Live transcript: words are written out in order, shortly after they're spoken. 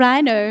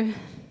Rhino.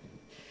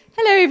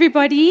 Hello,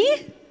 everybody.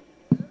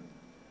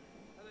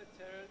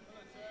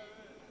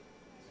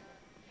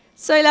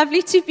 So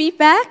lovely to be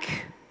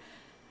back.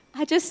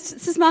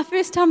 This is my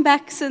first time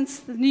back since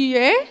the new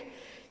year,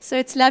 so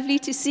it's lovely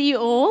to see you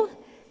all.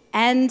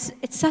 And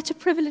it's such a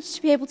privilege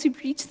to be able to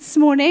preach this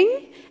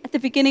morning at the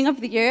beginning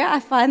of the year. I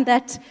find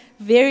that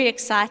very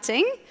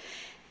exciting.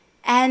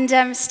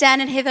 And Stan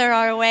and Heather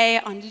are away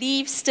on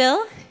leave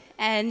still,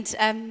 and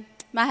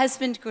my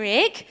husband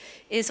Greg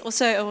is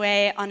also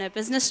away on a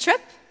business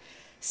trip.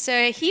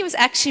 So he was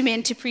actually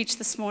meant to preach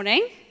this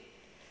morning,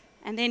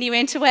 and then he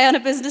went away on a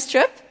business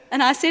trip,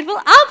 and I said,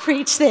 well, I'll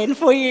preach then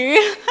for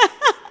you.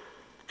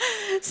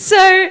 So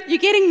you're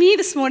getting me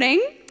this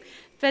morning,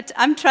 but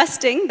I'm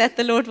trusting that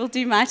the Lord will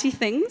do mighty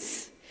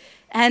things.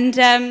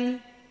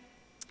 And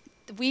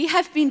we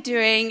have been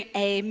doing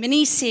a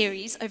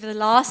mini-series over the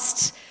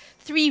last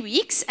 3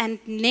 weeks, and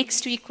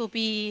next week will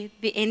be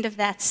the end of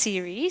that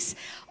series,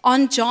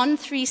 on John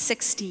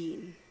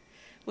 3:16,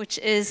 which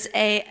is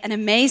an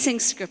amazing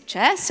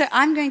scripture. So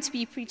I'm going to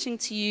be preaching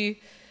to you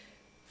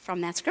from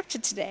that scripture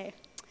today.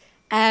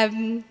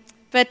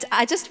 But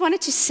I just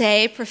wanted to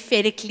say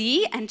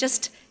prophetically and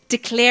just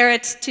declare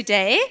it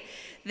today,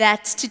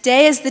 that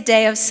today is the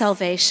day of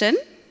salvation.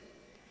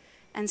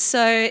 And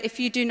so if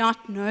you do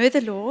not know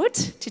the Lord,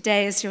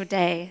 today is your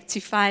day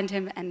to find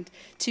him and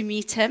to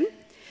meet him.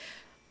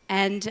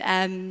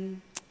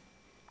 And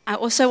I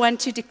also want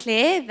to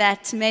declare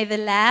that may the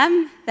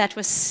Lamb that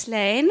was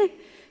slain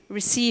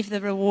receive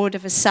the reward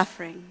of his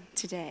suffering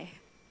today.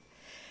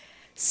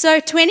 So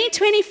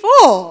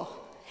 2024,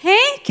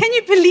 hey, can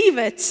you believe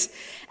it?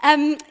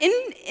 In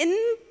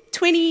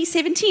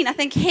 2017, I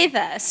think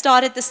Heather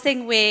started this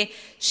thing where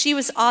she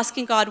was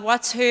asking God,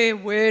 what's her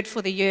word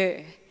for the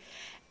year?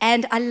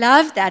 And I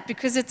love that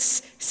because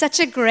it's such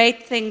a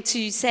great thing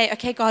to say,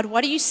 okay, God,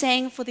 what are you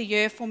saying for the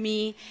year for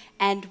me?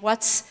 And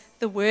what's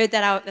the word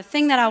the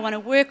thing that I want to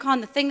work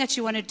on, the thing that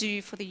you want to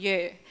do for the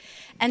year?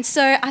 And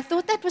so I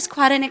thought that was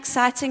quite an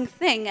exciting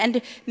thing.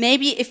 And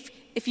maybe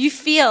if you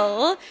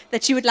feel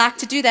that you would like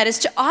to do that, is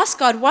to ask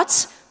God,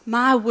 what's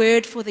my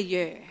word for the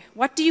year?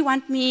 What do you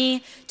want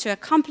me to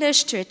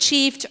accomplish, to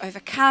achieve, to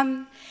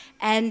overcome?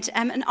 And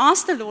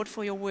ask the Lord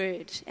for your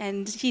word.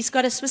 And he's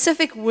got a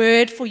specific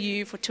word for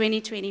you for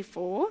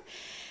 2024.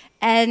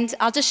 And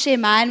I'll just share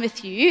mine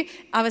with you.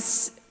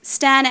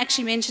 Stan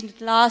actually mentioned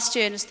it last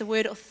year, and it's the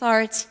word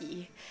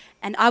authority.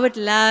 And I would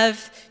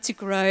love to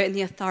grow in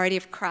the authority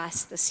of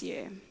Christ this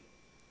year.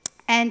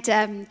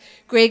 And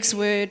Greg's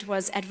word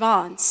was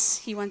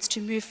advance. He wants to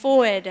move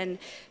forward and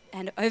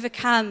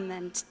overcome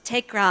and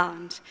take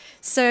ground.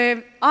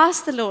 So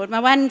ask the Lord. My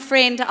one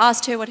friend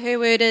asked her what her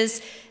word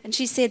is, and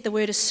she said the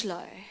word is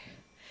slow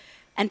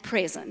and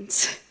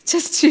present.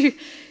 Just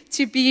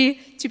to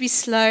be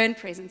slow and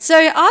present. So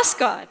ask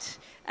God.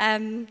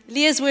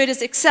 Leah's word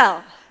is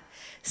excel.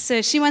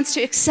 So she wants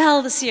to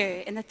excel this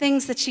year in the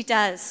things that she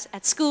does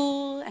at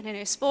school and in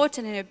her sport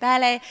and in her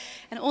ballet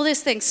and all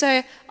those things.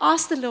 So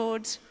ask the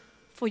Lord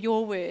for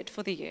your word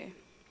for the year.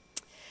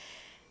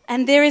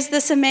 And there is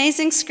this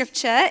amazing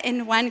scripture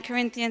in 1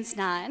 Corinthians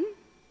 9.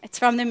 It's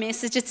from the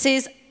Message. It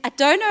says, I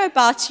don't know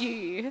about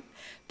you,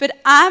 but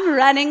I'm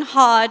running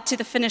hard to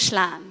the finish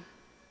line.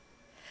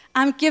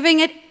 I'm giving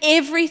it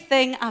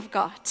everything I've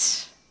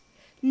got.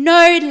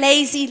 No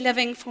lazy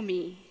living for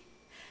me.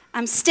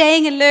 I'm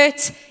staying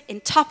alert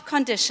in top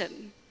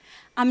condition.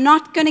 I'm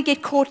not going to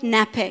get caught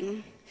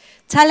napping,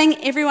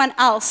 telling everyone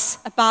else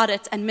about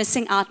it and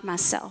missing out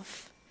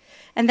myself.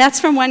 And that's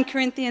from 1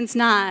 Corinthians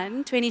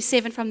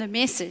 9:27 from the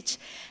Message.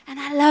 And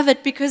I love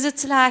it because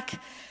it's like,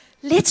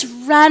 let's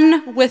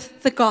run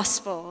with the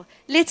gospel.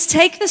 Let's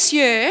take this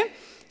year,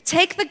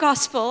 take the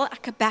gospel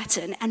like a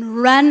baton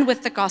and run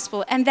with the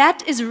gospel. And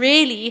that is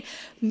really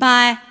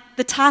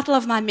the title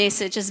of my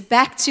message is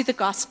Back to the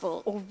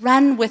Gospel, or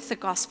Run with the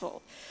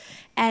Gospel.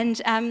 And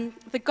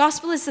the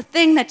gospel is the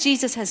thing that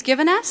Jesus has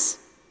given us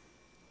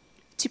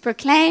to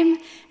proclaim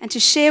and to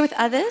share with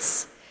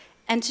others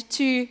and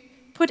to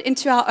put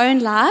into our own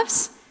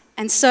lives.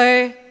 And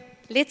so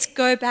let's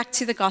go back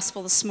to the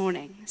gospel this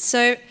morning.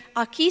 So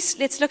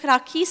let's look at our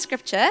key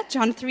scripture,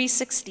 John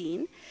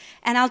 3:16,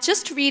 and I'll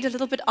just read a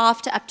little bit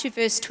after up to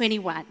verse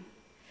 21.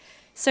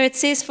 So it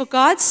says, for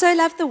God so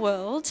loved the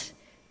world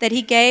that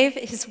he gave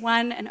his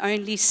one and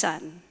only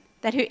Son,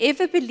 that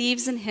whoever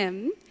believes in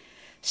him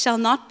shall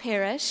not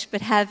perish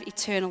but have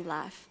eternal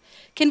life.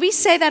 Can we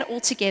say that all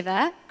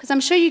together? Because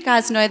I'm sure you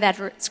guys know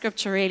that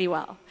scripture really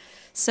well.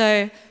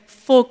 So,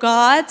 for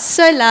God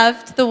so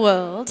loved the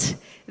world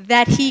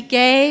that he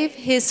gave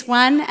his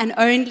one and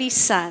only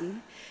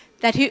Son,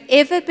 that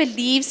whoever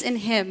believes in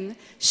him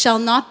shall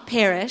not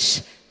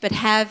perish, but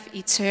have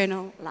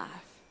eternal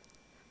life.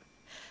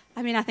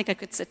 I mean, I think I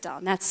could sit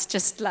down. That's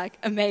just like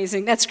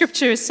amazing. That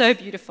scripture is so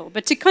beautiful.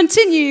 But to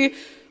continue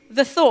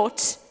the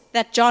thought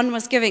that John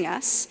was giving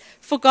us,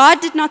 for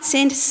God did not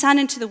send his Son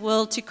into the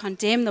world to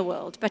condemn the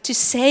world, but to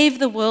save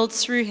the world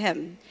through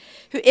him.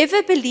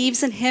 Whoever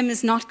believes in him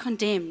is not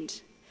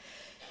condemned.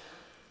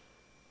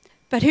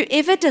 But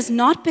whoever does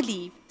not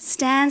believe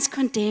stands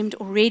condemned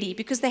already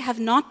because they have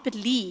not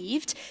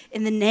believed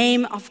in the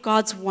name of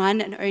God's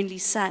one and only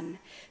Son.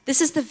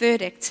 This is the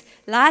verdict.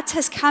 Light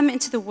has come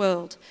into the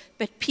world,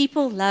 but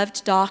people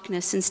loved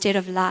darkness instead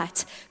of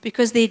light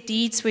because their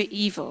deeds were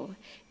evil.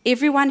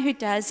 Everyone who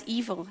does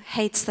evil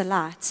hates the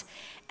light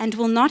and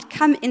will not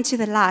come into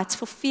the light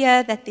for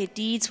fear that their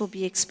deeds will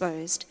be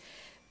exposed.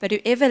 But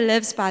whoever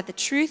lives by the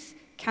truth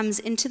comes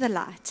into the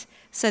light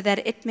so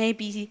that it may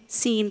be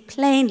seen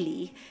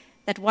plainly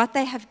that what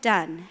they have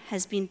done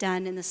has been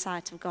done in the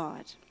sight of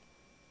God.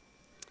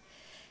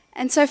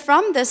 And so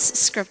from this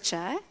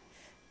scripture,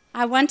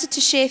 I wanted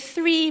to share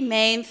three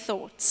main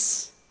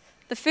thoughts.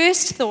 The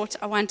first thought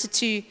I wanted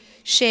to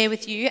share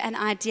with you, an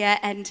idea,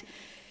 and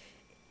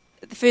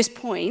the first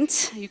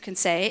point, you can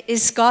say,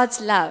 is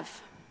God's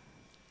love.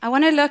 I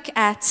want to look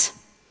at,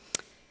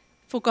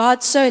 for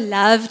God so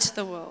loved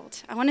the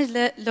world. I want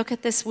to look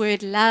at this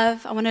word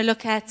love. I want to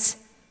look at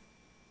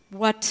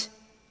what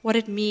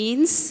it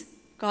means,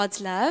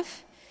 God's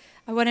love.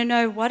 I want to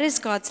know, what is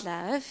God's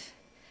love?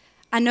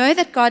 I know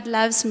that God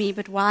loves me,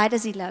 but why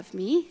does he love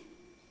me?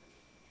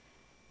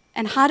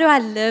 And how do I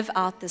live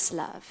out this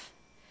love?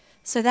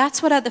 So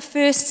that's what the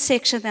first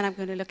section that I'm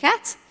going to look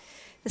at.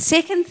 The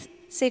second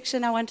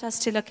section I want us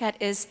to look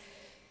at is,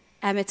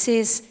 it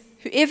says,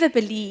 whoever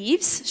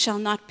believes shall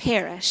not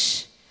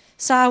perish.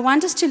 So I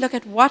want us to look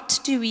at, what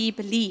do we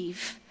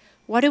believe?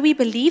 What do we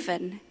believe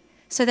in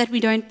so that we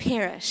don't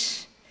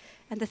perish?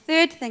 And the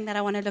third thing that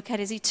I want to look at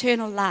is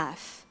eternal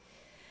life.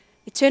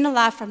 Eternal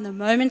life from the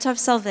moment of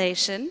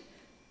salvation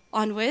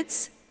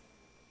onwards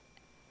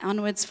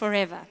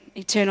forever.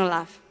 Eternal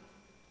life.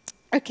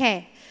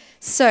 Okay,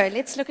 so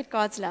let's look at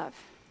God's love.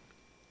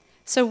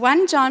 So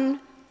 1 John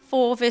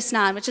 4 verse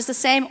 9, which is the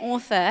same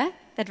author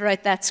that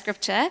wrote that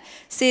scripture,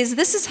 says,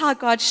 this is how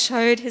God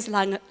showed his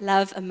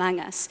love among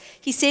us.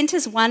 He sent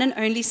his one and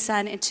only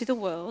Son into the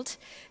world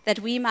that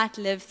we might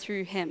live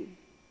through him.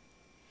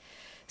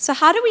 So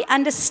how do we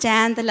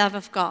understand the love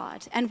of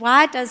God, and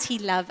why does he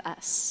love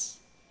us?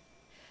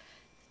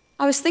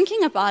 I was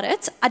thinking about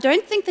it. I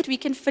don't think that we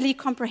can fully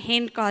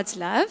comprehend God's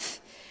love,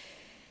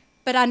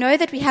 but I know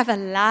that we have a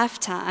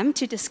lifetime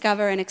to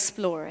discover and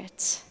explore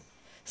it.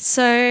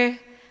 So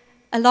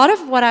a lot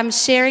of what I'm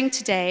sharing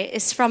today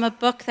is from a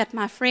book that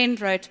my friend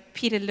wrote,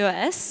 Peter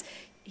Lewis.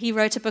 He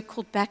wrote a book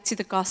called Back to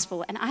the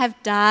Gospel, and I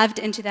have dived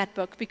into that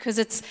book because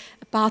it's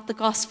about the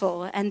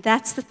gospel, and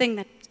that's the thing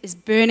that is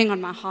burning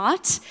on my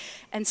heart.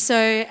 And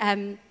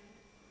so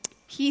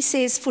he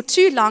says, for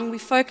too long we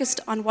focused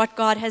on what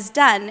God has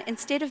done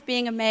instead of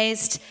being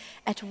amazed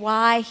at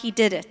why he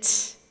did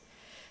it.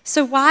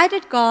 So why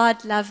did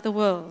God love the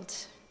world?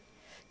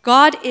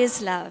 God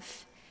is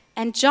love.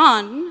 And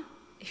John,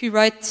 who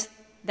wrote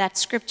that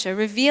scripture,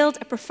 revealed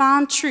a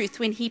profound truth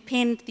when he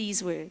penned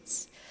these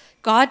words.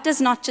 God does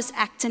not just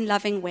act in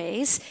loving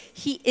ways,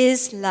 he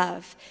is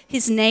love.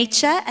 His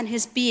nature and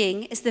his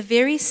being is the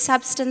very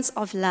substance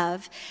of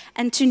love,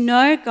 and to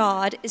know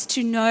God is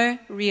to know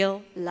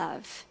real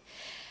love.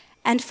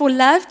 And for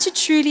love to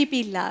truly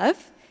be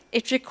love,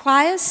 it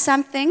requires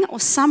something or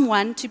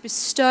someone to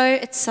bestow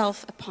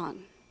itself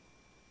upon.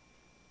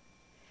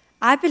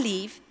 I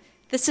believe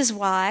this is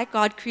why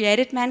God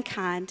created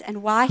mankind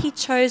and why he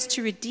chose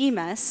to redeem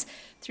us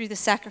through the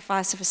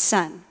sacrifice of his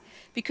Son.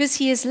 Because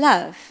he is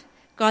love,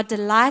 God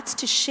delights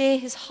to share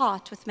his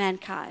heart with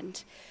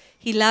mankind.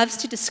 He loves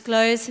to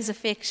disclose his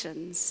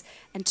affections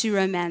and to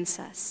romance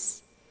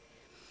us.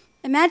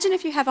 Imagine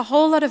if you have a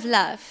whole lot of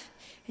love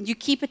and you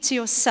keep it to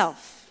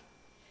yourself.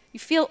 You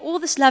feel all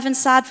this love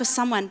inside for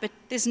someone, but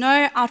there's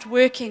no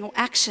outworking or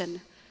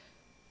action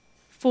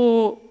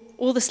for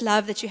all this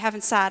love that you have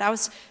inside. I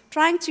was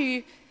trying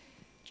to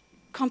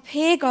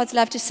compare God's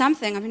love to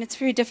something. I mean, it's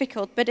very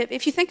difficult, but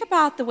if you think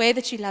about the way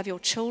that you love your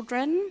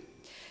children,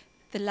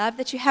 the love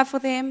that you have for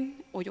them,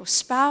 or your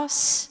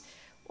spouse,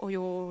 or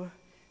your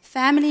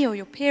family, or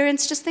your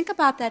parents, just think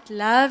about that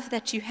love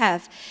that you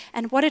have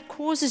and what it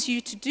causes you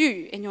to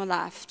do in your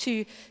life,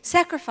 to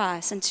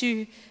sacrifice and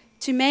to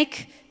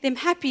make them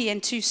happy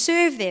and to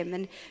serve them.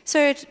 And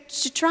so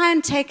to try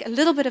and take a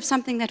little bit of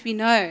something that we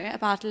know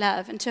about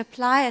love and to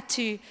apply it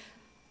to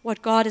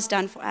what God has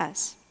done for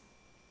us.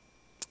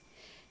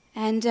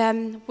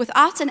 And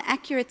without an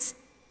accurate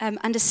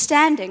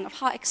understanding of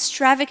how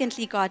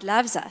extravagantly God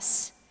loves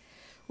us,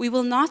 we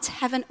will not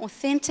have an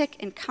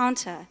authentic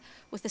encounter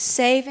with the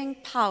saving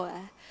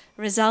power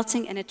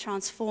resulting in a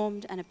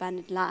transformed and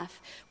abundant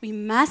life. We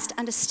must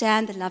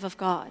understand the love of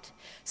God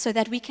so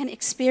that we can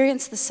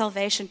experience the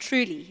salvation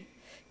truly.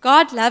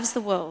 God loves the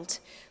world.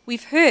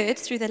 We've heard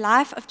through the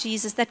life of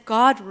Jesus that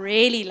God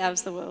really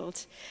loves the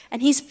world,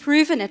 and he's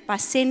proven it by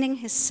sending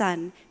his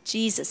Son,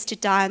 Jesus, to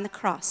die on the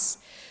cross.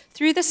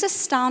 Through this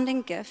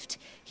astounding gift,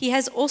 he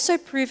has also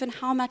proven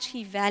how much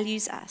he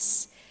values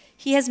us.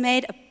 He has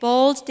made a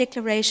bold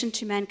declaration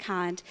to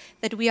mankind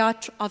that we are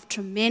of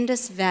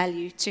tremendous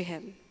value to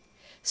him.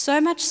 So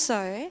much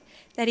so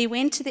that he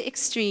went to the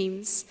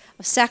extremes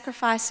of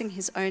sacrificing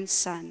his own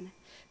Son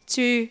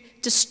to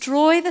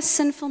destroy the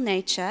sinful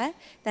nature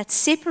that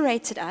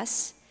separated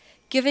us,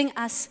 giving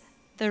us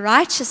the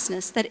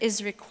righteousness that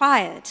is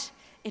required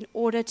in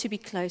order to be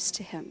close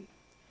to him.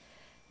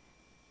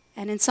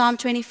 And in Psalm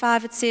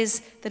 25 it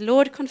says, the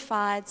Lord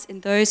confides in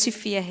those who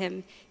fear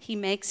him. He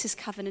makes his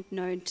covenant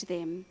known to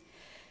them.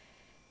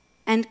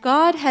 And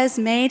God has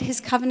made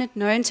his covenant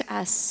known to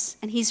us,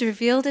 and he's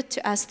revealed it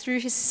to us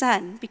through his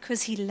Son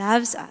because he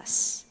loves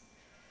us.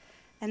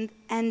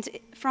 And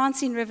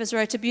Francine Rivers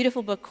wrote a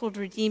beautiful book called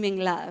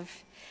Redeeming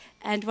Love.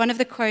 And one of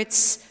the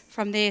quotes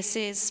from there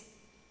says,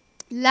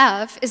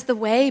 love is the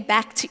way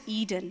back to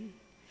Eden.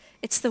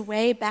 It's the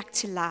way back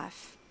to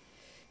life.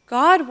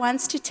 God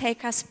wants to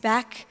take us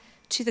back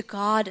to the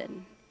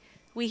garden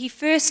where he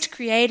first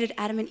created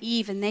Adam and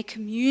Eve, and they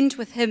communed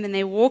with him and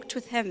they walked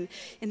with him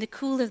in the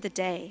cool of the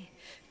day.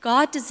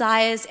 God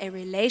desires a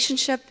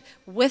relationship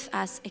with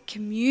us, a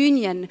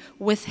communion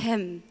with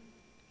him.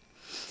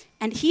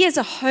 And he is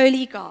a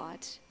holy God.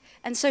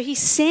 And so he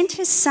sent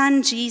his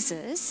Son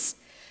Jesus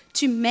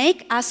to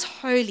make us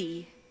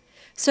holy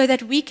so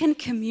that we can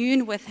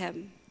commune with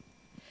him.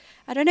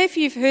 I don't know if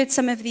you've heard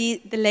some of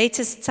the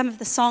some of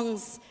the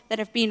songs that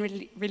have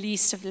been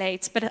released of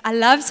late, but I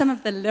love some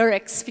of the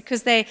lyrics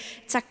because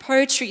it's like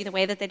poetry, the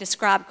way that they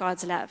describe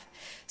God's love.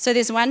 So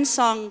there's one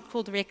song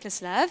called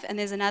Reckless Love, and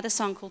there's another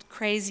song called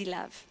Crazy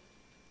Love.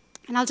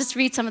 And I'll just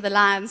read some of the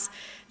lines.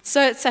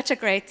 They're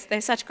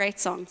such great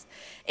songs.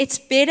 It's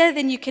better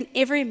than you can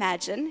ever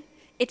imagine.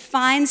 It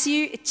finds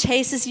you, it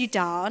chases you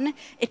down,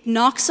 it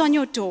knocks on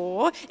your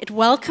door, it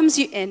welcomes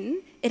you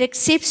in, it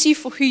accepts you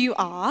for who you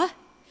are.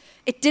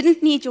 It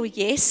didn't need your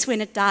yes when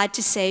it died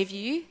to save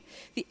you.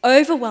 The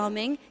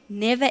overwhelming,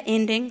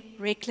 never-ending,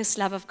 reckless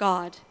love of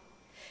God.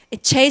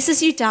 It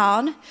chases you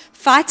down,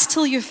 fights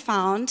till you're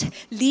found,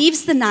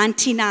 leaves the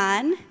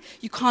 99.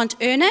 You can't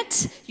earn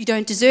it, you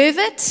don't deserve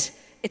it.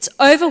 It's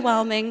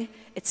overwhelming,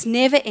 it's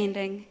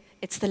never-ending,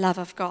 it's the love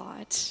of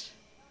God.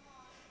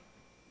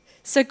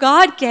 So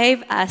God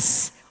gave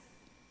his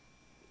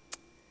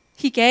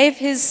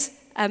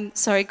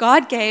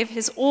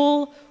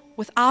all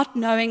without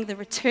knowing the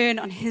return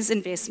on his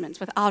investment,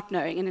 without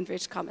knowing, in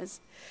inverted commas.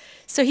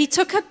 So he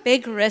took a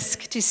big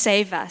risk to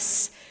save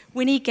us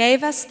when he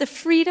gave us the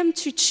freedom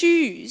to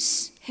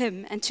choose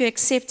him and to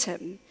accept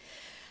him.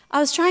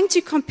 I was trying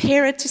to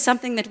compare it to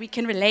something that we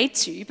can relate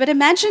to, but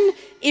imagine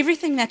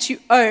everything that you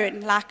own,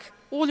 like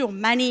all your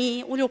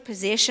money, all your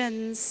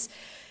possessions.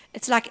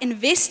 It's like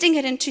investing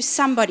it into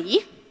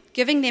somebody,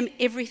 giving them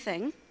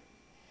everything,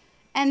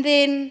 and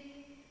then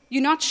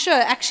you're not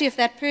sure actually if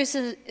that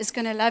person is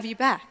going to love you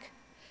back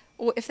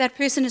or if that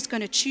person is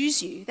going to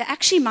choose you. They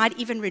actually might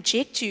even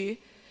reject you.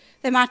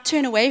 They might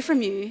turn away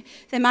from you.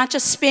 They might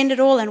just spend it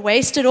all and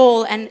waste it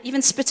all and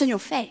even spit in your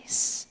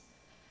face.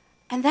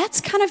 And that's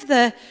kind of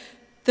the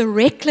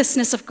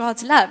recklessness of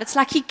God's love. It's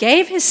like he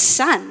gave his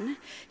Son,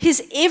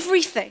 his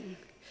everything,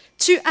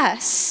 to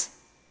us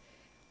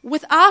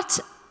without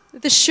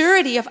the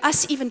surety of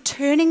us even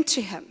turning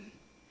to him,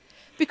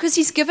 because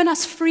he's given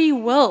us free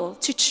will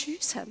to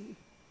choose him.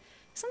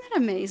 Isn't that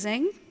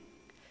amazing?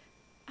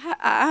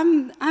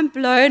 I'm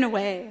blown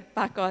away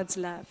by God's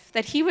love,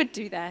 that he would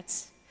do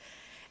that.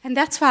 And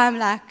that's why I'm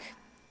like,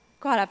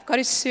 God, I've got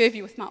to serve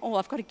you with my all.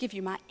 I've got to give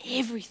you my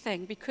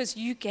everything because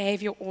you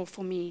gave your all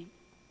for me.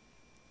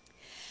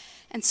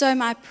 And so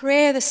my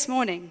prayer this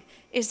morning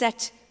is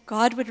that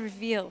God would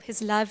reveal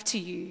his love to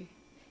you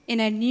in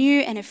a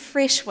new and a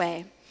fresh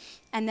way,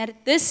 and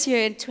that this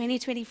year in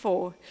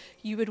 2024,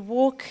 you would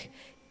walk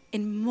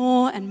in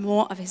more and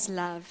more of his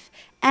love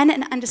and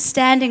an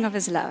understanding of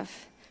his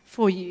love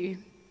for you.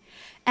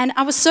 And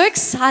I was so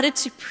excited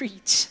to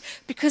preach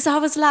because I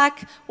was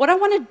like, what I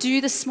want to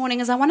do this morning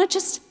is I want to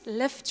just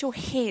lift your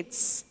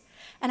heads.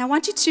 And I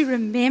want you to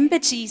remember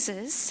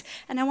Jesus.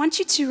 And I want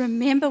you to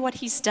remember what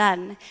he's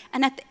done.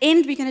 And at the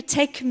end, we're going to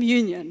take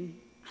communion.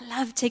 I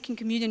love taking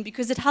communion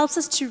because it helps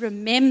us to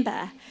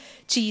remember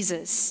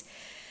Jesus.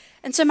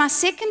 And so my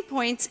second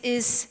point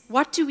is,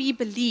 what do we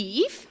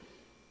believe?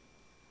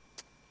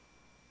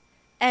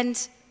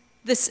 And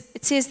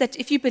it says that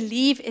if you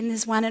believe in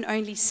his one and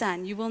only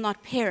Son, you will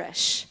not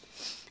perish.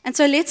 And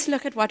so let's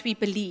look at what we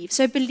believe.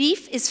 So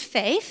belief is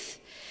faith,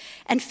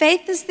 and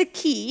faith is the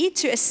key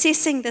to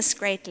assessing this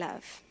great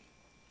love.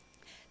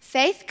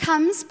 Faith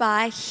comes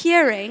by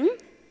hearing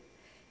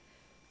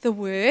the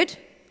word,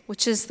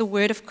 which is the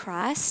word of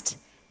Christ,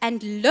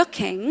 and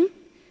looking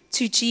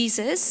to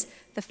Jesus,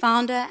 the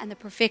founder and the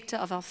perfecter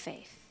of our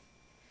faith.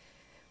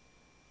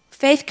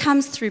 Faith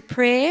comes through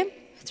prayer,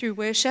 through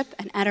worship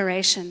and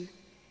adoration.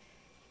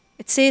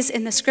 It says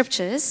in the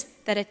scriptures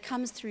that it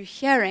comes through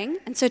hearing.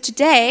 And so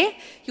today,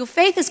 your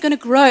faith is going to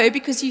grow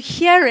because you're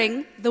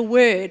hearing the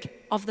word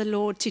of the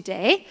Lord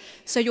today.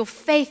 So your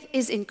faith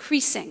is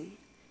increasing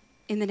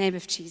in the name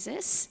of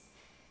Jesus.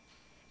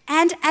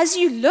 And as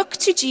you look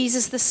to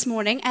Jesus this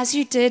morning, as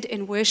you did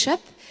in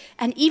worship,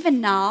 and even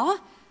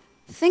now,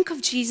 think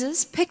of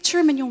Jesus, picture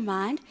him in your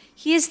mind.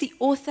 He is the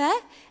author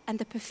and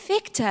the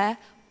perfecter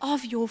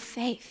of your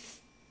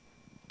faith.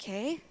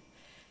 Okay?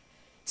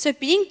 So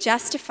being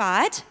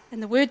justified,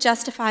 and the word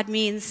justified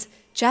means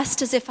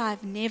just as if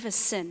I've never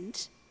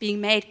sinned, being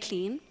made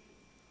clean,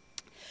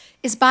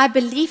 is by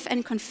belief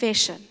and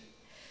confession.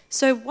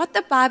 So what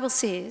the Bible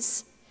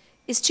says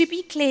is to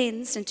be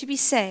cleansed and to be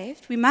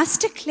saved, we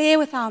must declare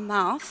with our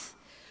mouth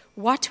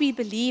what we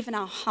believe in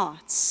our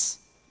hearts.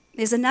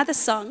 There's another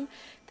song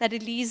that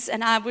Elise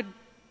and I were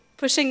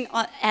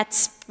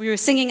we were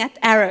singing at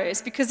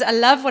Arrows because I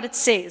love what it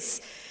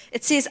says.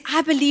 It says,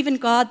 I believe in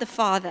God the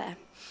Father.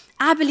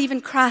 I believe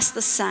in Christ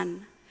the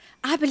Son.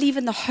 I believe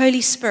in the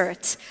Holy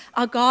Spirit.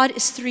 Our God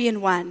is 3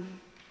 in 1.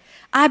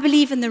 I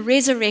believe in the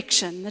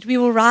resurrection, that we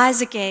will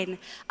rise again.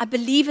 I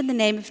believe in the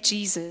name of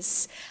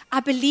Jesus. I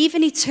believe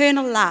in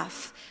eternal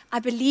life. I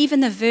believe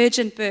in the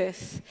virgin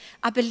birth.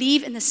 I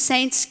believe in the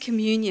saints'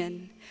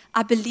 communion.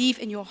 I believe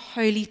in your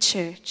holy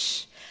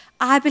church.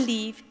 I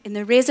believe in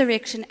the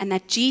resurrection and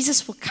that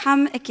Jesus will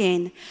come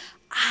again.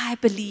 I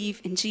believe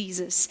in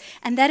Jesus.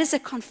 And that is a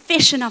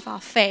confession of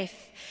our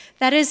faith.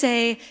 That is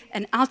a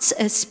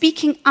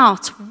speaking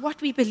out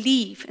what we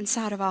believe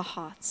inside of our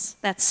hearts.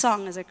 That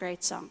song is a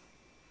great song.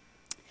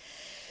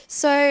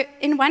 So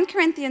in 1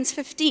 Corinthians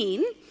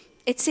 15,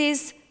 it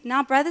says,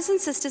 now, brothers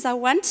and sisters, I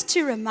want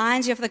to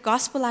remind you of the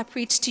gospel I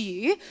preached to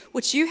you,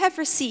 which you have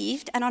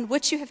received and on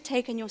which you have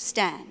taken your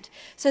stand.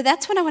 So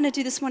that's what I want to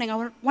do this morning.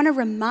 I want to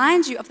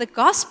remind you of the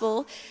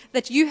gospel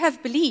that you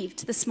have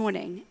believed this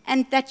morning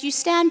and that you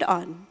stand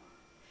on.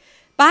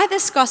 By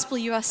this gospel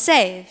you are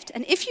saved,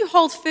 and if you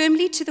hold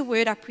firmly to the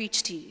word I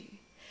preached to you.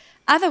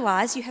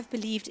 Otherwise, you have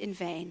believed in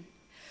vain.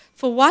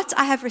 For what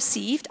I have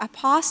received, I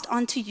passed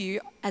on to you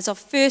as of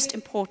first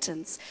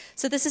importance.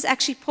 So this is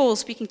actually Paul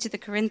speaking to the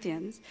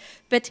Corinthians.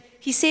 But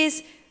he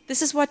says,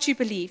 this is what you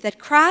believe, that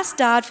Christ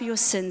died for your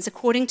sins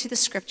according to the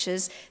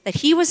Scriptures, that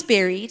he was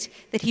buried,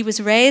 that he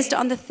was raised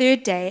on the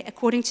third day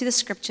according to the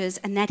Scriptures,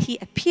 and that he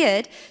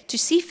appeared to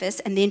Cephas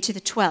and then to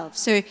the 12.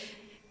 So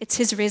it's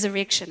his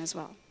resurrection as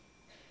well.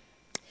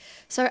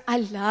 So I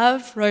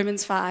love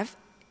Romans 5.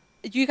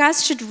 You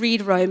guys should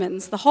read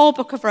Romans. The whole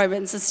book of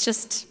Romans is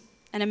just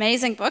an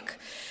amazing book.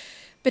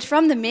 But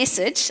from the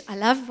Message, I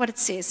love what it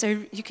says.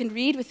 So you can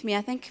read with me.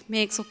 I think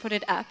Megs will put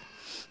it up.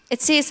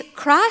 It says,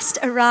 Christ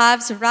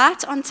arrives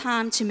right on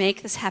time to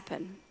make this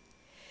happen.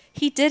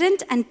 He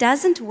didn't and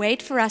doesn't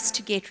wait for us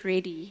to get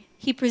ready.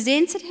 He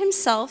presented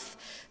himself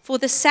for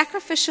the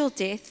sacrificial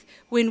death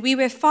when we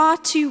were far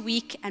too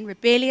weak and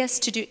rebellious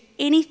to do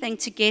anything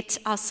to get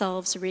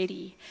ourselves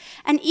ready.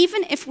 And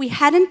even if we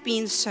hadn't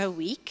been so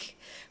weak,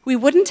 we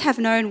wouldn't have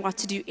known what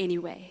to do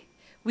anyway.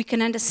 We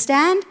can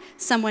understand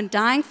someone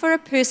dying for a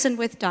person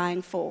worth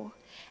dying for.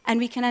 And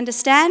we can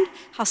understand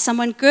how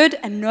someone good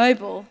and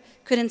noble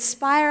could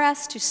inspire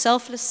us to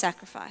selfless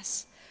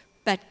sacrifice.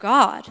 But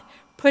God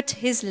put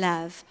his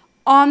love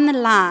on the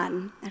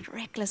line, that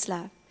reckless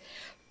love,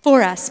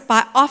 for us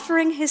by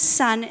offering his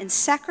Son in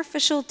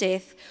sacrificial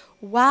death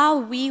while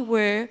we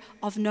were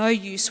of no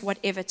use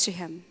whatever to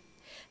him.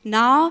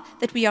 Now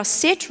that we are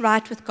set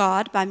right with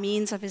God by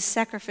means of his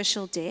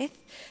sacrificial death,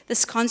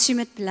 this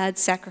consummate blood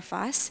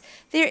sacrifice,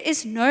 there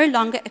is no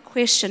longer a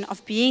question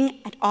of being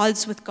at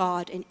odds with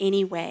God in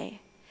any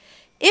way.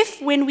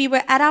 If when we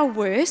were at our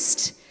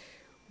worst,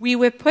 we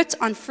were put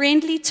on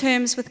friendly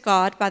terms with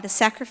God by the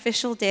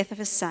sacrificial death of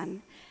his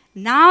Son,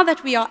 now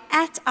that we are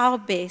at our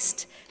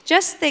best,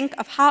 just think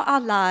of how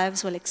our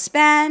lives will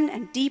expand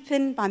and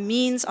deepen by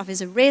means of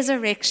his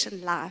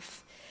resurrection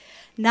life.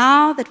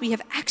 Now that we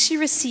have actually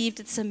received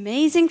this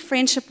amazing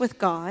friendship with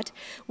God,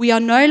 we are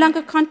no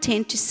longer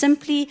content to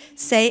simply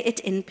say it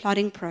in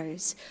plodding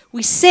prose.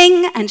 We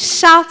sing and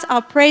shout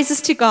our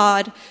praises to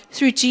God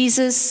through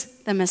Jesus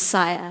the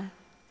Messiah.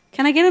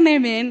 Can I get an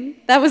amen?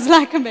 That was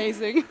like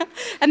amazing.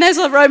 And those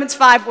are Romans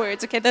 5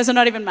 words, okay? Those are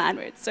not even mine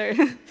words, so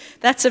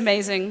that's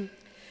amazing.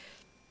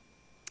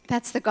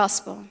 That's the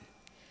gospel.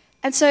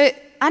 And so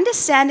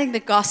understanding the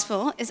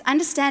gospel is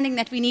understanding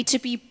that we need to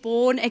be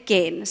born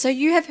again. So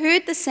you have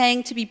heard the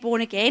saying to be born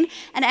again.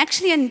 And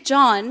actually in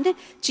John,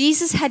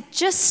 Jesus had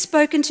just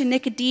spoken to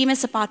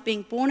Nicodemus about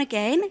being born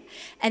again.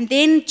 And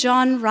then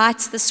John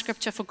writes the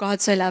scripture, for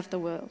God so loved the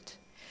world.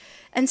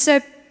 And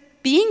so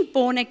being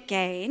born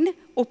again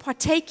or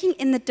partaking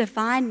in the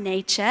divine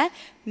nature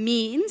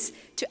means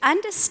to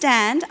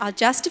understand our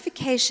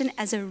justification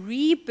as a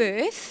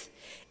rebirth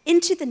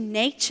into the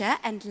nature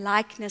and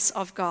likeness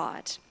of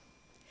God.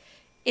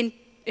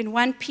 In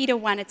 1 Peter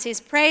 1, it says,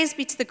 Praise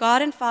be to the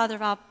God and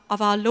Father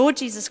of our Lord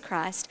Jesus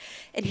Christ.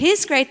 In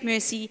his great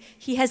mercy,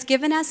 he has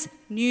given us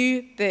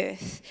new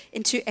birth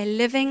into a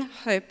living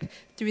hope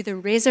through the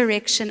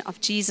resurrection of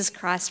Jesus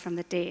Christ from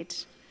the dead.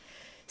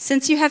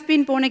 Since you have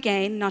been born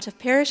again, not of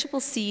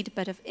perishable seed,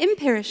 but of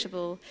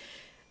imperishable,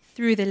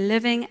 through the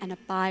living and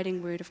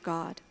abiding word of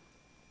God.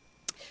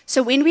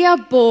 So when we are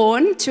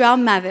born to our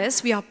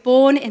mothers, we are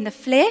born in the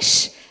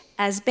flesh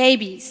as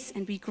babies,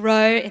 and we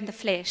grow in the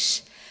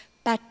flesh.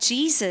 But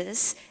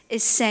Jesus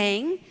is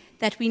saying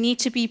that we need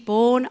to be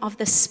born of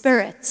the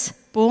Spirit,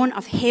 born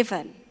of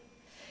heaven.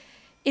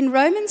 In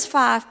Romans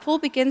 5, Paul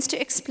begins to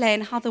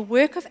explain how the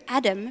work of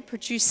Adam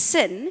produced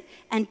sin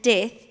and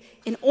death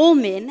in all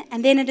men,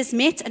 and then it is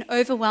met and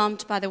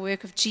overwhelmed by the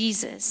work of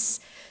Jesus.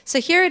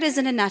 So here it is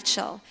in a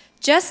nutshell.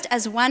 Just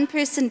as one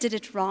person did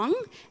it wrong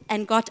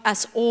and got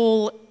us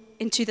all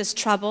into this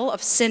trouble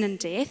of sin and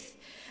death,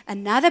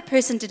 another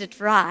person did it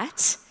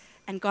right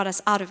and got us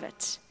out of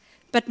it.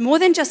 But more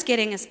than just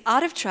getting us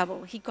out of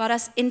trouble, he got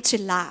us into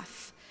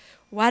life.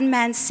 One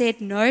man said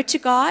no to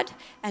God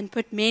and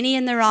put many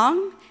in the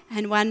wrong,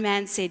 and one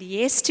man said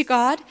yes to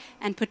God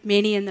and put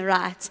many in the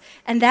right.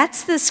 And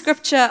that's the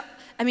scripture.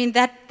 I mean,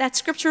 that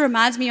scripture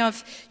reminds me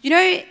of,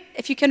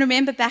 if you can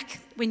remember back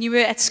when you were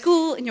at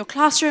school in your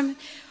classroom,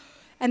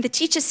 and the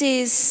teacher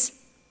says,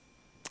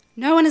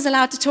 no one is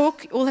allowed to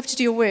talk, you all have to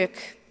do your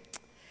work.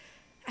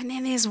 And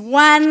then there's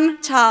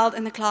one child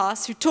in the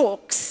class who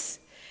talks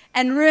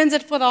and ruins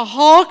it for the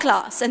whole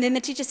class. And then the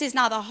teacher says,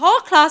 now the whole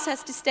class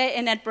has to stay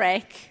in at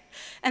break.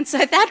 And so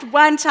that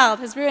one child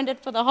has ruined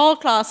it for the whole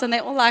class, and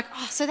they're all like,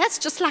 oh, so that's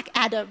just like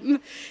Adam.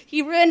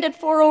 He ruined it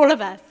for all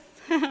of us.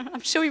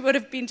 I'm sure we would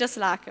have been just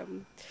like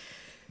him.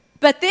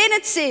 But then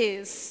it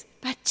says,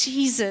 but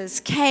Jesus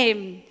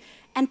came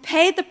and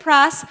paid the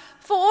price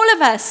for all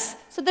of us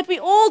so that we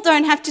all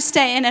don't have to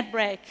stay in at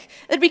break,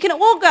 that we can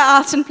all go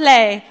out and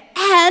play.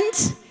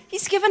 And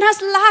he's given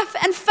us life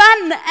and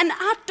fun and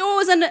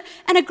outdoors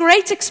and a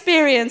great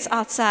experience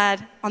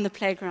outside on the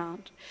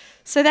playground.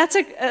 So that's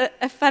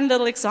a fun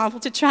little example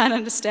to try and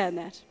understand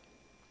that.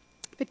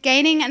 But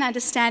gaining an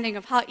understanding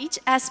of how each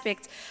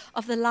aspect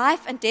of the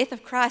life and death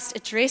of Christ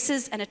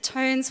addresses and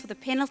atones for the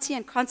penalty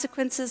and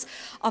consequences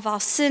of our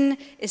sin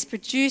is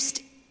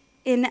produced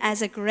in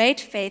as a great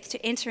faith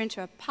to enter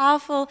into a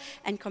powerful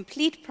and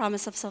complete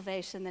promise of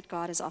salvation that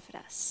God has offered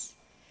us.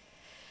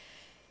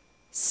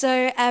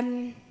 So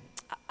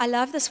I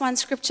love this one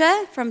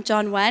scripture from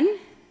John 1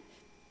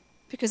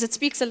 because it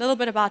speaks a little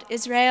bit about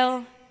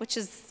Israel, which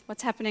is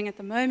what's happening at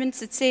the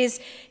moment. It says,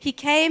 he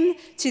came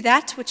to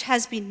that which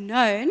has been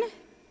known.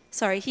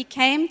 He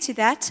came to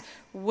that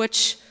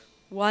which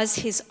was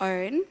his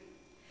own,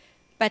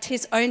 but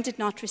his own did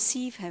not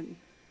receive him.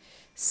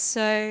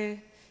 So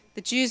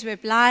the Jews were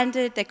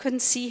blinded, they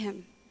couldn't see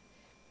him.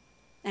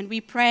 And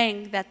we're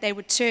praying that they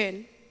would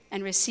turn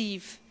and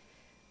receive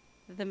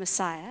the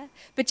Messiah.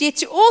 But yet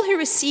to all who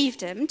received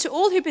him, to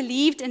all who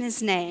believed in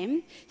his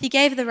name, he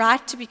gave the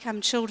right to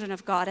become children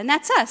of God. And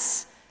that's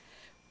us.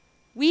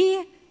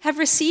 We have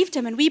received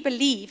him and we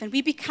believe and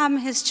we become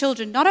his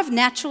children, not of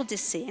natural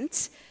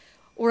descent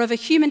or of a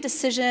human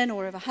decision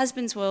or of a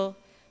husband's will,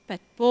 but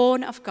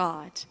born of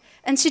God.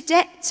 And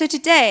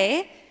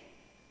today,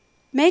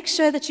 make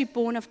sure that you're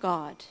born of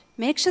God.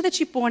 Make sure that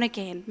you're born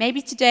again.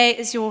 Maybe today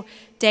is your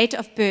date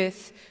of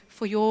birth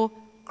for your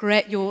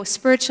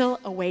spiritual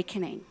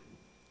awakening.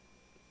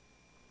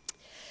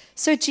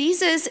 So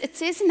Jesus, it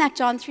says in that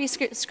John 3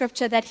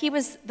 scripture that he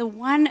was the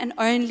one and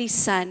only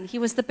Son. He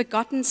was the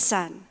begotten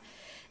Son.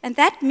 And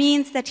that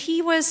means that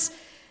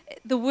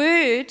the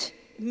word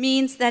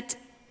means that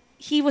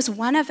he was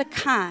one of a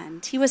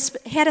kind. He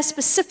had a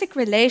specific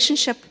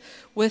relationship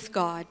with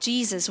God.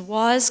 Jesus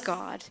was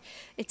God.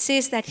 It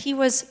says that he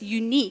was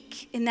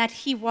unique in that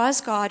he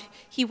was God.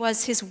 He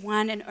was his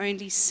one and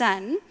only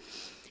Son.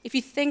 If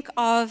you think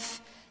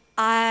of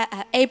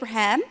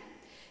Abraham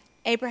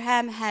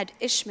had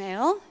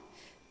Ishmael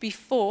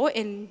before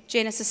in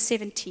Genesis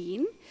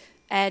 17.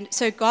 And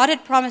so God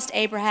had promised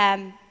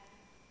Abraham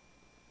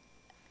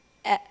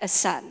a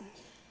son.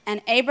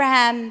 And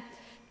Abraham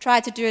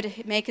tried to do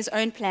it, make his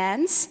own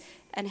plans,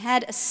 and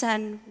had a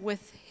son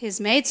with his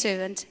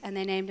maidservant, and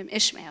they named him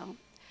Ishmael.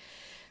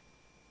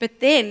 But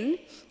then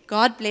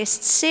God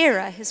blessed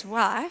Sarah, his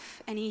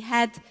wife, and he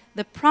had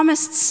the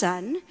promised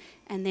son,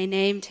 and they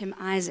named him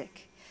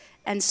Isaac.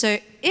 And so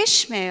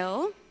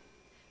Ishmael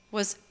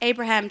was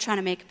Abraham trying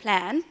to make a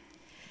plan,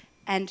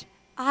 and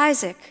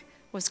Isaac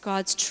was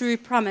God's true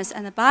promise.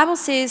 And the Bible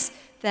says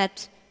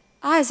that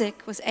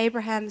Isaac was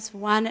Abraham's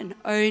one and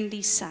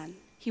only son.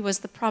 He was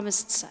the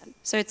promised son.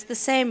 So it's the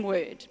same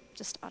word,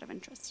 just out of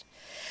interest.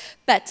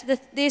 But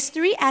there's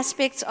three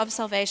aspects of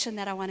salvation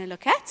that I want to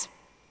look at.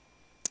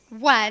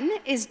 One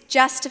is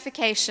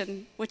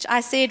justification, which I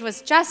said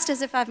was just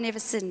as if I've never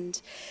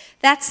sinned.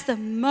 That's the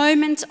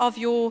moment of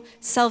your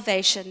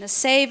salvation, the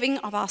saving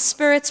of our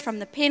spirits from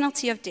the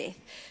penalty of death.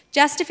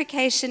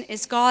 Justification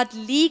is God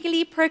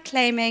legally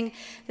proclaiming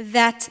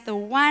that the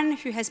one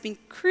who has been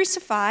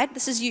crucified,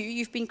 this is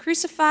you've been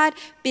crucified,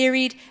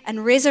 buried,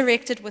 and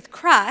resurrected with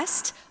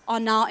Christ, are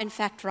now in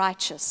fact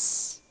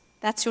righteous.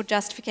 That's your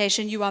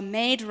justification. You are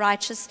made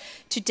righteous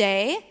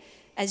today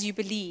as you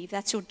believe.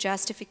 That's your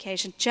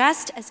justification.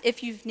 Just as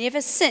if you've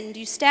never sinned,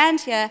 you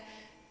stand here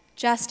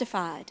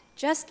justified,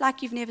 just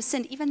like you've never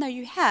sinned, even though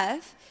you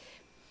have.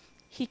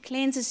 He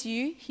cleanses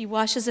you, he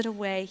washes it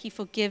away, he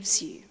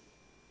forgives you.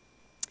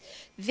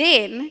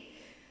 Then,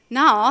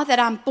 now that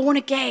I'm born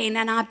again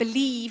and I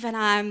believe and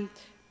I'm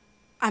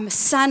a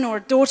son or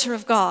a daughter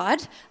of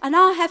God, I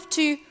now have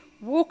to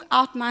walk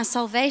out my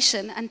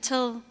salvation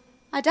until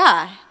I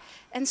die.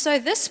 And so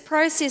this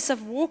process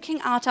of walking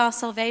out our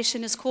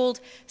salvation is called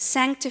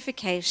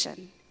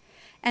sanctification.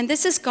 And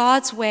this is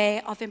God's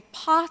way of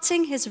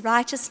imparting his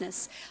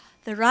righteousness,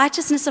 the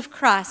righteousness of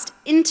Christ,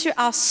 into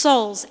our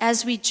souls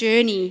as we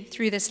journey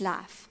through this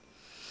life.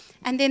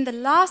 And then the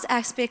last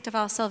aspect of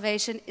our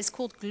salvation is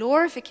called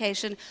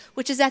glorification,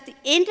 which is at the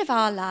end of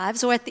our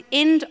lives or at the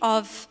end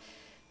of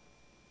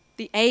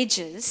the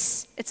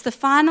ages. It's the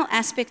final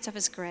aspect of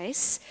His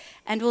grace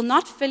and will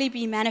not fully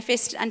be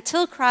manifested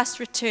until Christ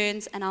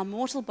returns and our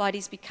mortal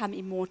bodies become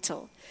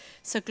immortal.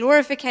 So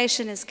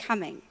glorification is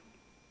coming.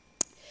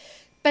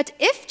 But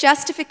if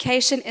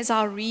justification is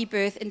our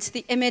rebirth into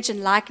the image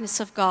and likeness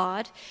of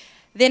God,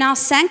 then our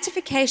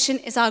sanctification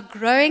is our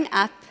growing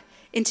up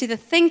into the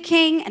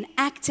thinking and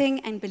acting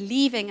and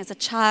believing as a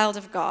child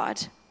of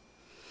God.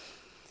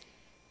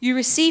 You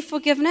receive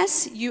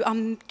forgiveness, you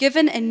are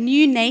given a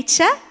new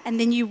nature, and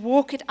then you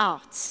walk it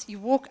out. You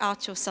walk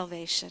out your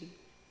salvation.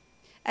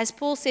 As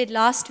Paul said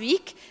last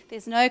week,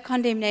 there's no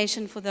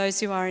condemnation for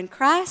those who are in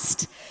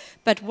Christ,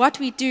 but what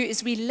we do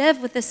is we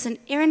live with this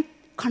inerrant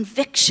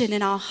conviction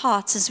in our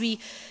hearts as we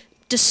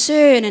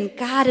discern and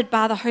guided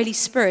by the Holy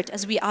Spirit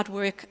as we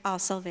outwork our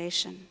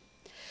salvation.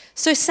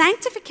 So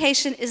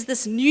sanctification is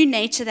this new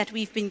nature that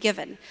we've been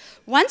given.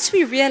 Once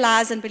we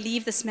realize and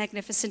believe this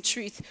magnificent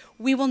truth,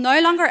 we will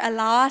no longer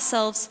allow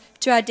ourselves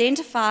to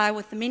identify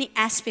with the many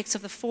aspects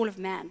of the fall of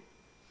man.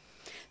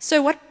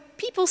 So what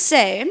people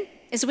say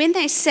is when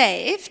they're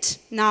saved,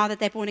 now that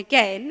they're born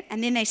again,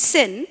 and then they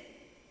sin,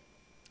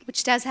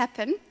 which does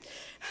happen,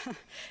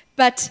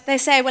 but they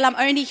say, well, I'm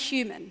only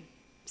human.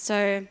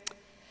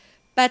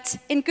 But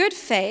in good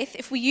faith,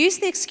 if we use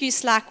the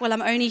excuse like, well,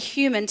 I'm only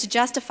human to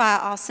justify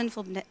our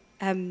sinful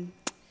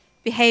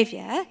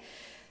behavior,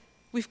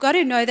 we've got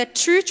to know that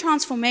true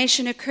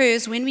transformation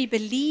occurs when we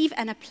believe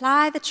and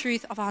apply the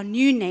truth of our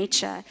new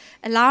nature,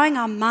 allowing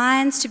our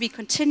minds to be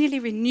continually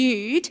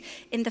renewed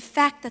in the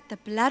fact that the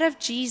blood of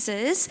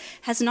Jesus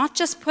has not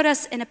just put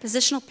us in a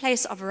positional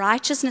place of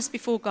righteousness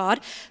before God,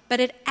 but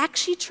it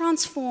actually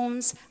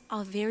transforms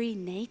our very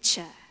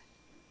nature.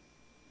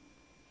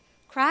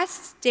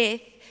 Christ's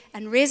death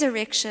and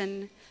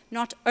resurrection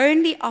not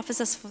only offers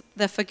us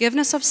the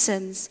forgiveness of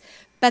sins,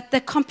 but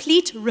the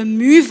complete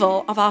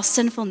removal of our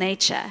sinful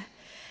nature.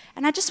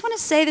 And I just want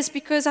to say this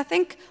because I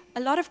think a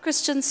lot of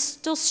Christians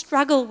still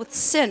struggle with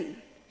sin,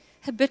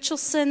 habitual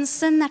sin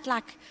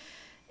that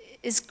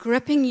is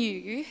gripping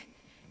you.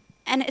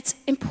 And it's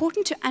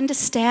important to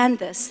understand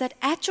this, that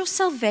at your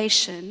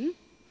salvation,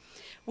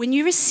 when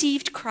you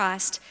received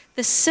Christ,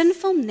 the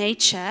sinful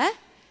nature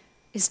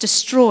is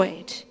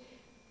destroyed.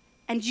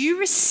 And you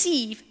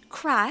receive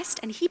Christ,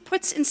 and He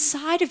puts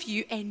inside of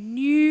you a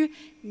new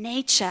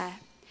nature.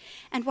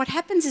 And what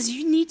happens is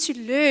you need to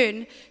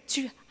learn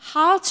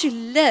how to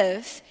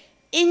live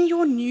in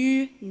your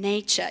new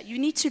nature. You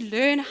need to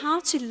learn how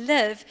to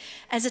live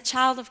as a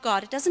child of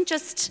God. It doesn't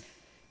just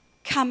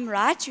come,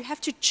 right? You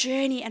have to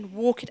journey and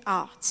walk it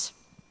out.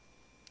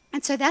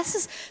 And so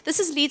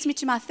this leads me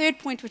to my third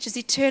point, which is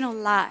eternal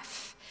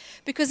life.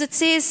 Because it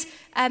says,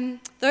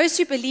 those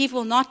who believe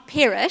will not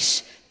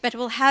perish, but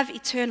will have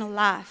eternal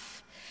life.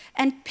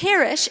 And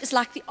perish is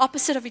like the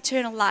opposite of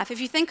eternal life. If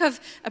you think of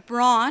a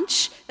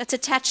branch that's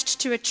attached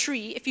to a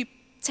tree, if you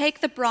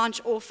take the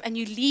branch off and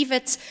you leave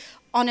it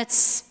on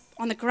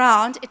the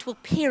ground, it will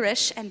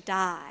perish and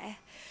die.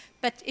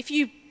 But if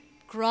you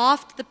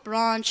graft the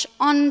branch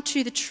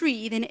onto the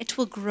tree, then it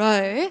will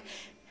grow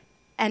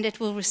and it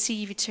will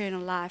receive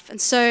eternal life. And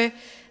so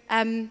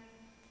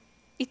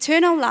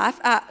eternal life,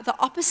 the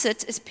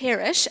opposite is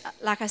perish,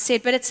 like I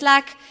said, but it's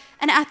like,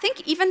 and I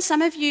think even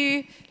some of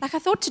you, like I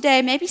thought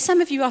today, maybe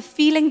some of you are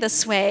feeling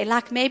this way,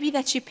 like maybe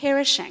that you're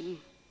perishing.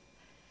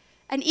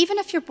 And even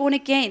if you're born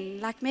again,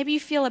 like maybe you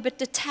feel a bit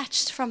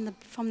detached from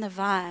the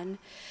vine.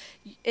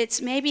 It's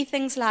maybe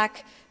things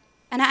like,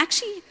 and I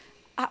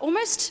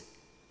almost,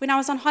 when I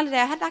was on holiday,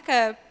 I had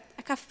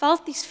I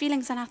felt these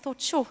feelings and I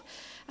thought, sure,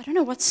 I don't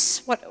know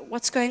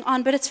what's going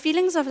on, but it's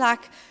feelings of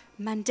like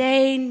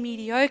mundane,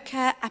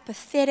 mediocre,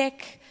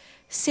 apathetic,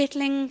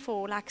 settling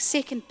for like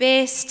second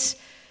best,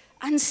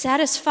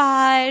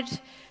 unsatisfied,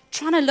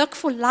 trying to look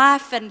for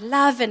life and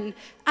love in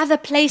other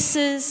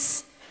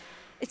places.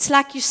 It's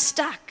like you're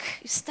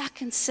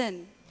stuck in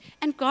sin.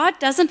 And God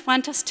doesn't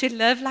want us to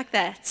live like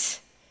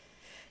that.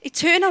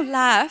 Eternal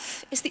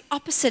life is the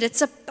opposite.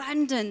 It's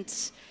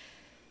abundant.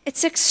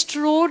 It's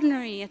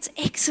extraordinary. It's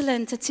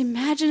excellent. It's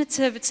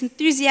imaginative. It's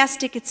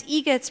enthusiastic. It's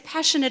eager. It's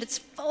passionate. It's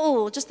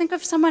full. Just think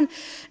of someone,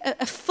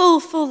 a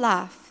full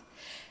life.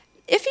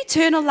 If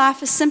eternal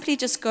life is simply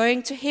just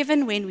going to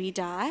heaven when we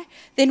die,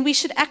 then we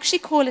should actually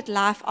call it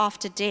life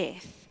after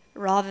death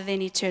rather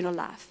than eternal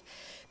life.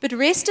 But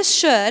rest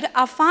assured,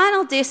 our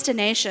final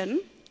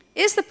destination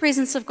is the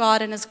presence of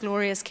God in His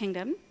glorious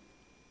kingdom.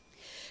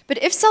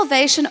 But if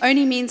salvation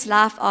only means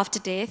life after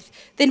death,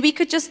 then we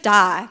could just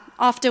die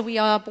after we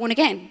are born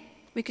again.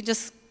 We could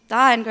just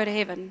die and go to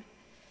heaven.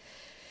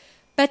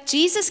 But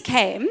Jesus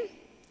came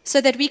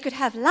so that we could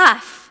have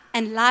life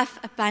and life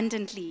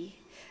abundantly.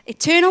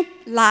 Eternal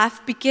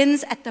life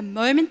begins at the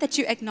moment that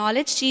you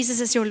acknowledge Jesus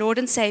as your Lord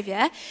and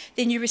Savior.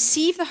 Then you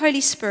receive the Holy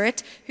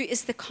Spirit, who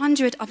is the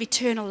conduit of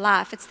eternal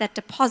life. It's that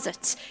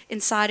deposit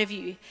inside of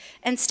you.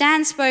 And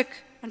Stan spoke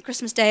on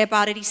Christmas Day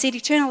about it. He said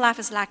eternal life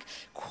is like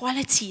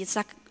quality. It's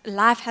like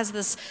life has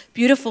this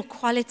beautiful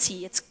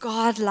quality. It's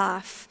God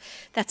life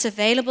that's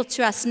available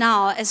to us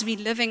now as we're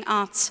living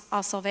out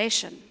our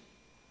salvation.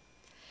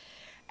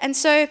 And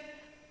so,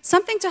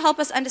 something to help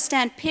us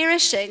understand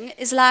perishing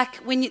is like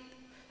when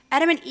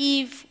Adam and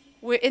Eve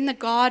were in the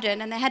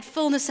garden and they had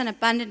fullness and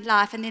abundant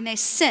life, and then they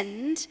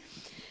sinned.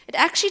 It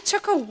actually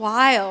took a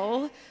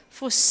while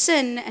for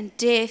sin and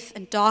death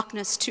and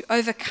darkness to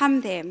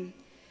overcome them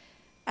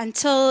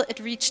until it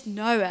reached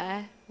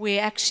Noah,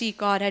 where actually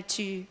God had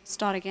to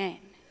start again.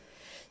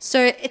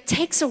 So it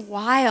takes a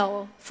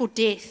while for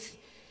death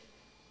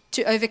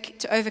to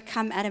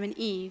overcome Adam and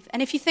Eve.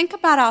 And if you think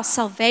about our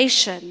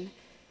salvation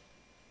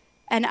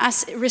and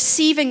us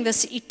receiving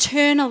this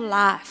eternal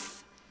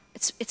life,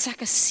 it's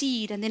like a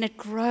seed, and then it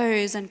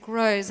grows and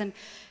grows, and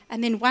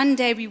then one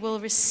day we will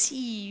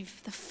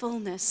receive the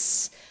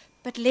fullness.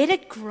 But let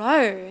it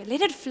grow,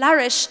 let it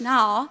flourish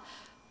now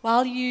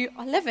while you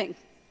are living.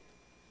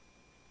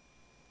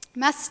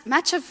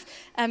 Much of,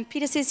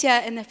 Peter says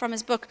here from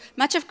his book,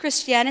 much of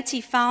Christianity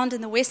found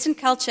in the Western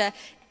culture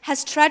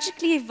has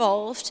tragically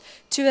evolved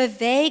to a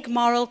vague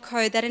moral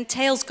code that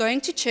entails going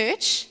to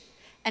church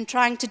and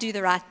trying to do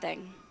the right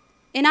thing.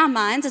 In our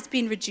minds, it's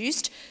been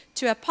reduced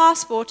to a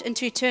passport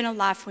into eternal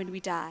life when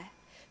we die.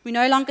 We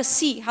no longer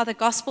see how the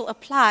gospel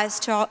applies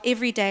to our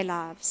everyday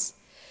lives.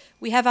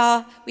 We have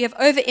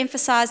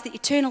overemphasized the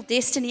eternal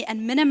destiny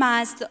and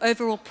minimized the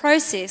overall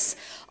process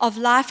of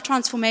life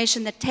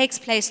transformation that takes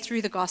place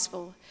through the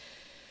gospel.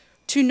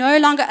 To no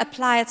longer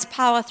apply its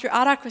power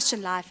throughout our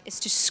Christian life is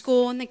to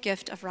scorn the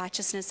gift of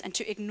righteousness and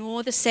to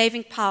ignore the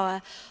saving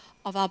power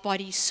of our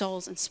bodies,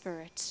 souls, and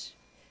spirit.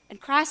 And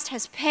Christ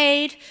has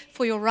paid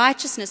for your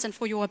righteousness and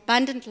for your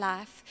abundant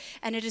life,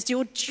 and it is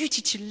your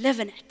duty to live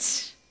in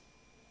it.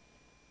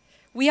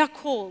 We are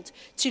called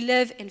to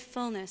live in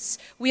fullness.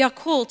 We are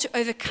called to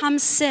overcome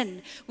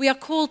sin. We are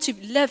called to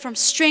live from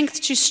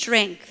strength to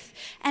strength.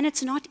 And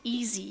it's not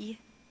easy,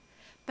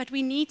 but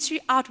we need to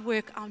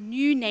outwork our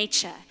new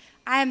nature.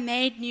 I am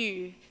made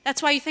new.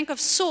 That's why you think of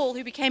Saul,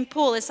 who became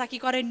Paul. It's like he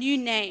got a new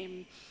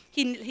name.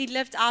 He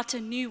lived out a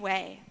new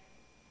way.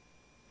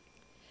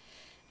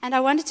 And I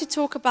wanted to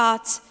talk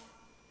about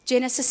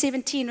Genesis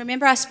 17.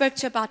 Remember, I spoke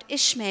to you about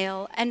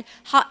Ishmael and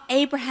how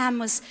Abraham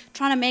was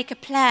trying to make a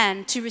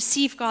plan to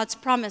receive God's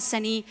promise,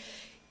 and he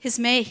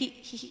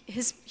and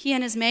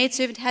his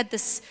maidservant had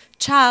this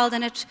child.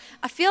 And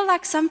I feel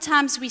like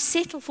sometimes we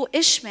settle for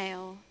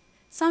Ishmael.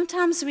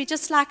 Sometimes we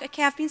just like,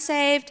 okay, I've been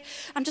saved.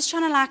 I'm just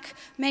trying to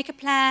make a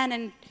plan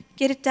and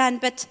get it done.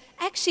 But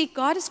actually,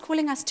 God is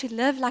calling us to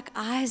live like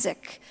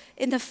Isaac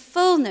in the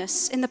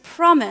fullness, in the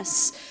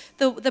promise.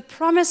 The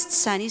promised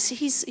son,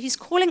 he's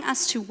calling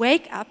us to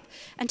wake up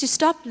and to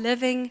stop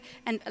living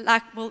and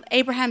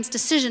Abraham's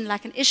decision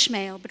like an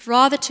Ishmael, but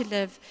rather to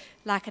live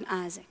like an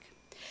Isaac.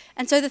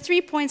 And so the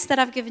 3 points that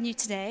I've given you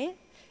today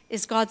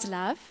is God's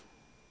love.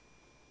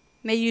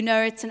 May you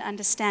know it and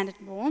understand it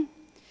more.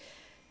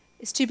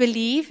 Is to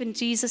believe in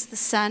Jesus the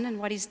Son and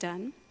what he's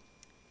done.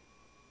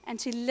 And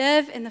to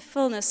live in the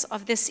fullness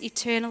of this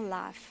eternal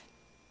life.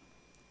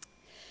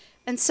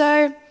 And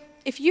so,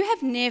 if you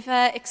have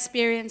never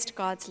experienced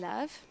God's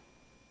love,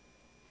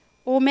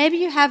 or maybe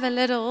you have a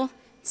little in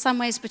some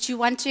ways, but you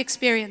want to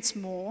experience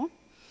more,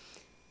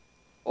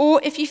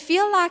 or if you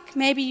feel like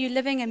maybe you're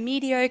living a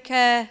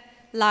mediocre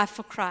life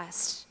for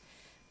Christ,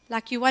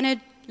 like you want to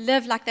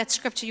live like that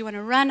scripture, you want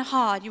to run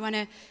hard, you want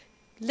to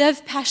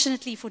live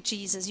passionately for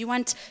Jesus, you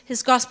want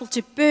his gospel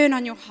to burn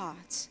on your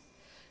heart,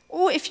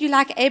 or if you're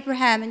like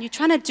Abraham and you're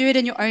trying to do it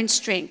in your own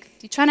strength,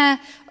 you're trying to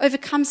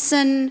overcome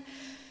sin.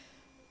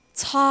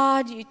 It's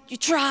hard, you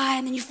try,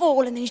 and then you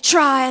fall, and then you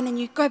try, and then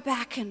you go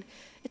back, and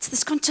it's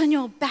this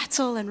continual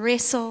battle and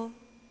wrestle.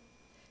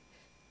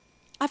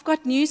 I've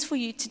got news for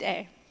you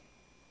today,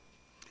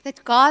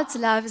 that God's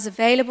love is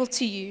available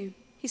to you.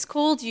 He's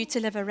called you to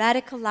live a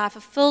radical life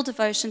of full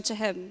devotion to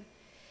him.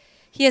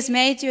 He has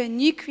made you a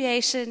new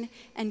creation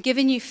and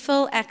given you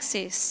full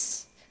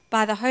access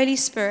by the Holy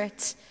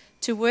Spirit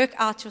to work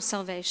out your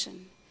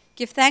salvation.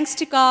 Give thanks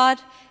to God,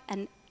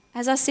 and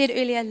as I said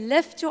earlier,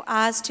 lift your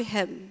eyes to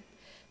him.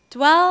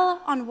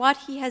 Dwell on what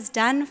he has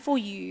done for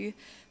you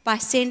by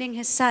sending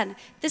his son.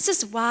 This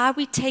is why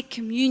we take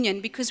communion,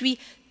 because we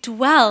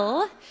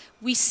dwell,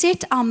 we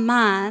set our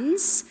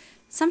minds.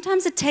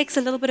 Sometimes it takes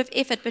a little bit of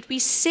effort, but we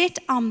set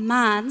our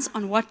minds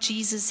on what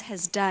Jesus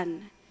has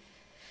done.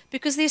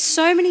 Because there's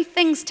so many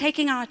things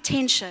taking our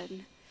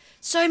attention,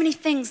 so many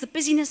things, the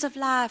busyness of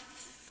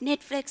life,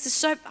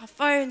 Netflix, our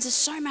phones, there's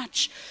so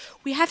much.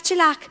 We have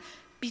to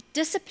be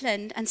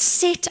disciplined and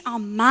set our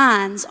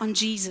minds on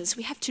Jesus.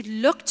 We have to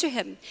look to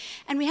him,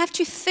 and we have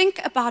to think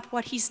about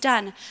what he's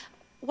done.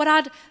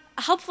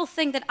 A helpful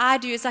thing that I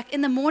do is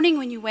in the morning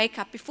when you wake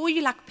up, before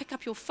you pick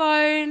up your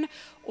phone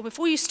or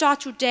before you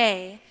start your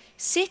day,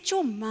 set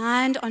your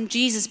mind on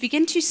Jesus.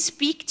 Begin to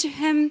speak to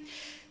him.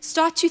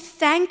 Start to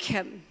thank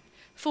him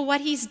for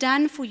what he's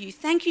done for you.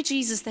 Thank you,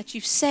 Jesus, that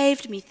you've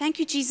saved me. Thank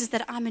you, Jesus,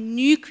 that I'm a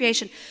new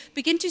creation.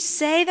 Begin to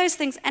say those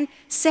things and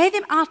say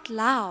them out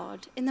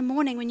loud in the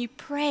morning when you're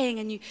praying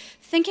and you're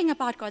thinking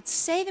about God.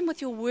 Say them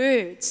with your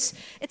words.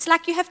 It's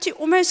like you have to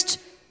almost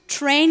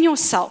train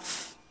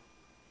yourself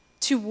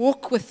to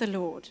walk with the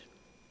Lord.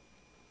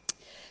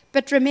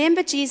 But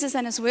remember Jesus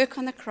and his work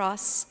on the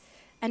cross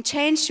and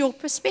change your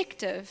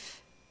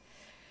perspective.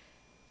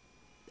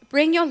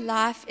 Bring your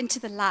life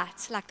into the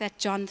light, like that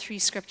John 3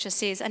 scripture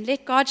says, and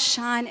let God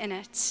shine in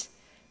it.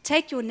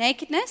 Take your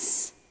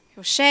nakedness,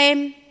 your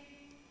shame,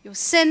 your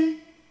sin,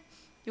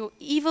 your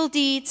evil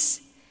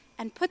deeds,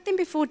 and put them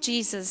before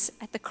Jesus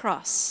at the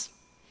cross.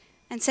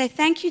 And say,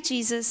 thank you,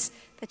 Jesus,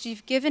 that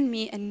you've given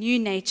me a new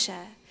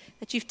nature,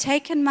 that you've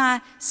taken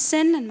my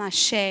sin and my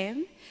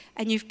shame,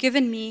 and you've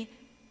given me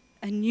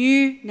a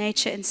new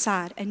nature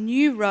inside, a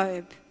new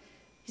robe.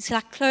 He's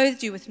like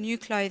clothed you with new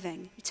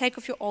clothing. You take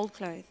off your old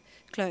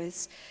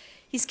clothes.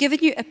 He's given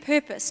you a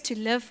purpose to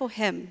live for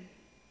him.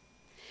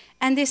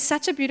 And there's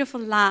such a beautiful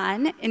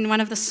line in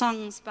one of the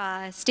songs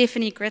by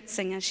Stephanie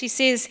Gritzinger. She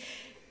says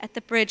at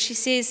the bridge, she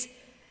says,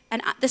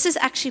 and this is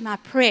actually my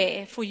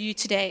prayer for you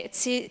today. It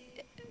says,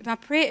 my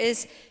prayer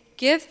is,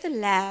 give the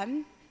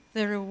Lamb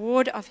the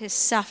reward of his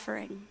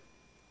suffering.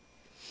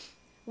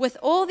 With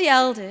all the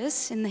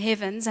elders in the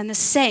heavens and the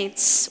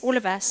saints, all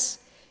of us,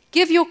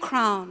 give your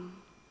crown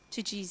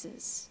to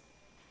Jesus.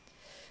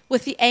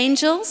 With the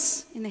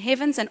angels in the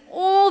heavens and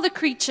all the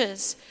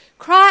creatures,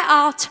 cry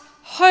out,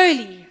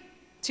 holy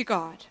to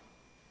God.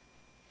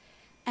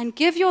 And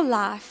give your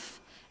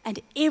life and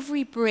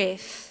every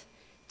breath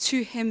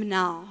to him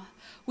now.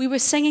 We were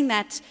singing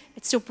that,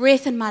 it's your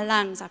breath in my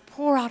lungs, I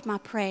pour out my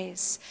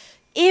praise.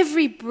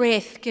 Every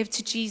breath give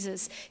to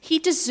Jesus. He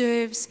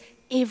deserves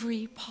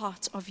every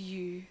part of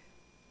you.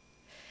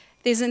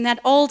 There's in that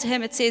old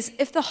hymn, it says,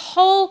 if the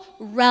whole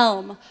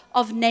realm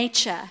of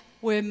nature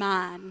were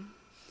mine,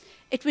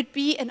 it would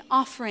be an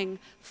offering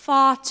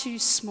far too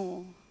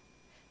small.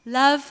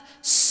 Love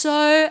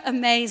so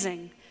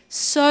amazing,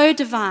 so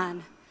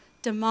divine,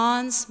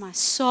 demands my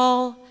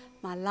soul,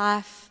 my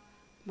life,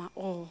 my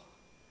all.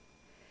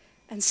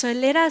 And so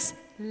let us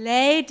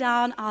lay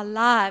down our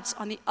lives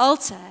on the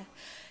altar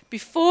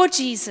before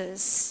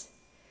Jesus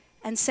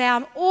and say,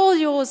 I'm all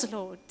yours,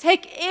 Lord.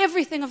 Take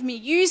everything of me.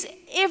 Use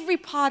every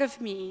part of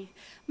me.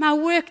 My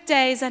work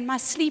days and my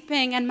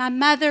sleeping and my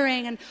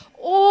mothering and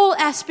all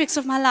aspects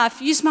of my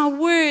life. Use my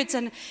words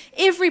and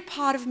every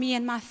part of me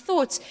and my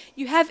thoughts.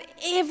 You have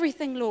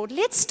everything, Lord.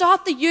 Let's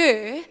start the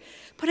year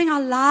putting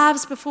our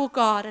lives before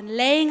God and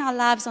laying our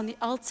lives on the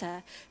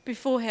altar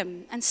before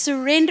him and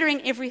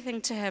surrendering everything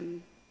to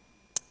him.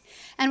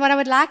 And what I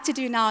would like to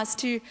do now is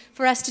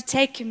for us to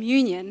take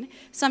communion.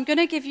 So I'm going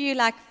to give you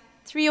like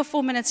 3 or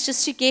 4 minutes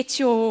just to get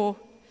your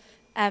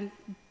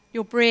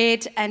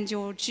bread and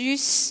your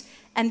juice,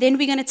 and then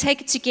we're going to take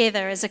it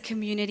together as a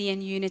community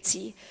and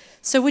unity.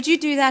 So would you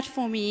do that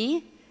for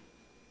me?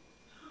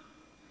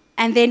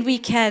 And then we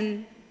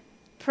can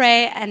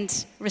pray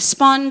and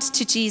respond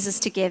to Jesus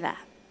together.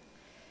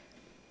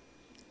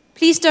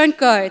 Please don't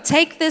go.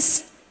 Take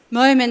this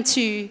moment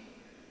to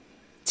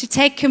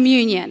take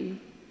communion.